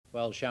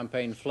Well,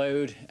 champagne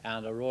flowed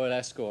and a royal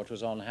escort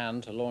was on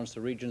hand to launch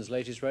the region's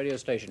latest radio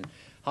station.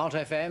 Heart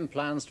FM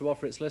plans to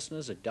offer its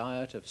listeners a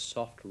diet of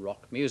soft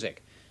rock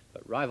music,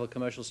 but rival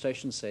commercial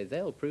stations say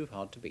they'll prove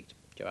hard to beat.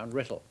 Joanne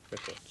Riddle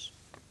reports.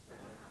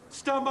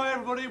 Stand by,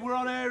 everybody. We're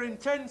on air in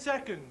 10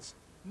 seconds.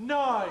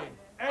 9,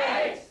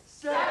 8,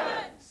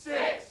 7,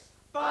 6,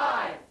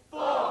 5,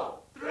 4,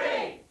 3,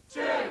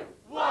 2,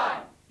 1.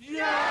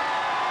 Yeah!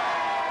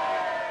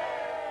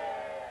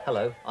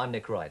 Hello, I'm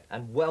Nick Wright,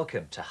 and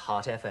welcome to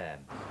Heart FM.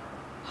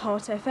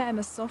 Heart FM,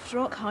 a soft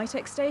rock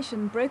high-tech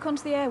station, broke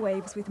onto the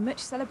airwaves with much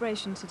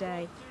celebration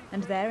today.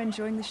 And there,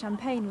 enjoying the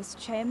champagne, was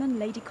Chairman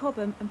Lady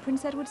Cobham and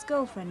Prince Edward's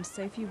girlfriend,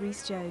 Sophie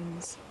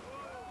Rhys-Jones.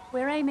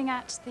 We're aiming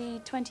at the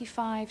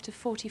 25 to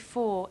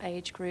 44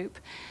 age group,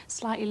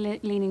 slightly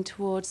leaning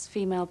towards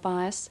female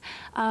bias.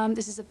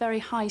 This is a very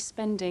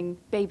high-spending,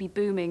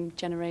 baby-booming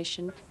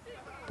generation.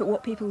 But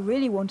what people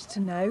really wanted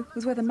to know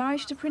was whether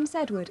marriage to Prince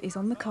Edward is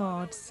on the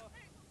cards.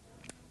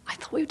 I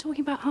thought we were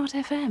talking about Heart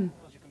FM.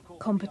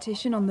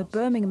 Competition on the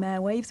Birmingham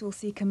airwaves will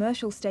see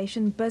commercial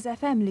station Buzz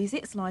FM lose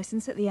its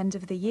licence at the end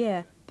of the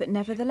year. But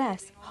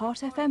nevertheless, Heart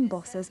FM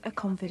bosses are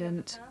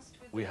confident.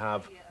 We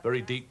have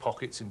very deep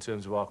pockets in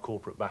terms of our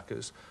corporate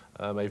backers,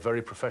 a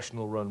very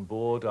professional run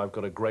board. I've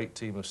got a great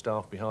team of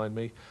staff behind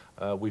me.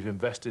 We've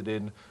invested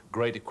in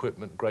great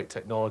equipment, great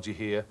technology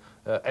here.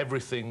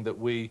 Everything that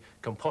we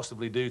can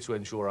possibly do to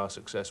ensure our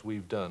success,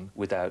 we've done.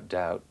 Without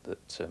doubt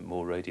that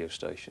more radio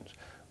stations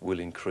will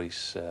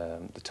increase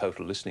the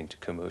total listening to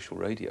commercial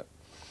radio.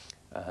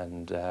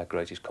 And our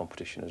greatest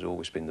competition has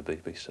always been the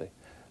BBC,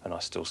 and I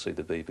still see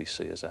the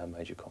BBC as our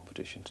major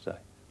competition today.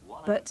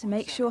 But to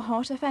make sure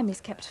Heart FM is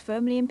kept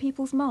firmly in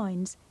people's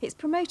minds, its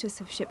promoters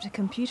have shipped a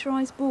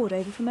computerised board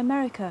over from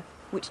America,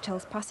 which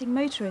tells passing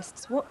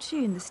motorists what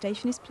tune the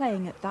station is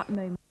playing at that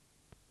moment.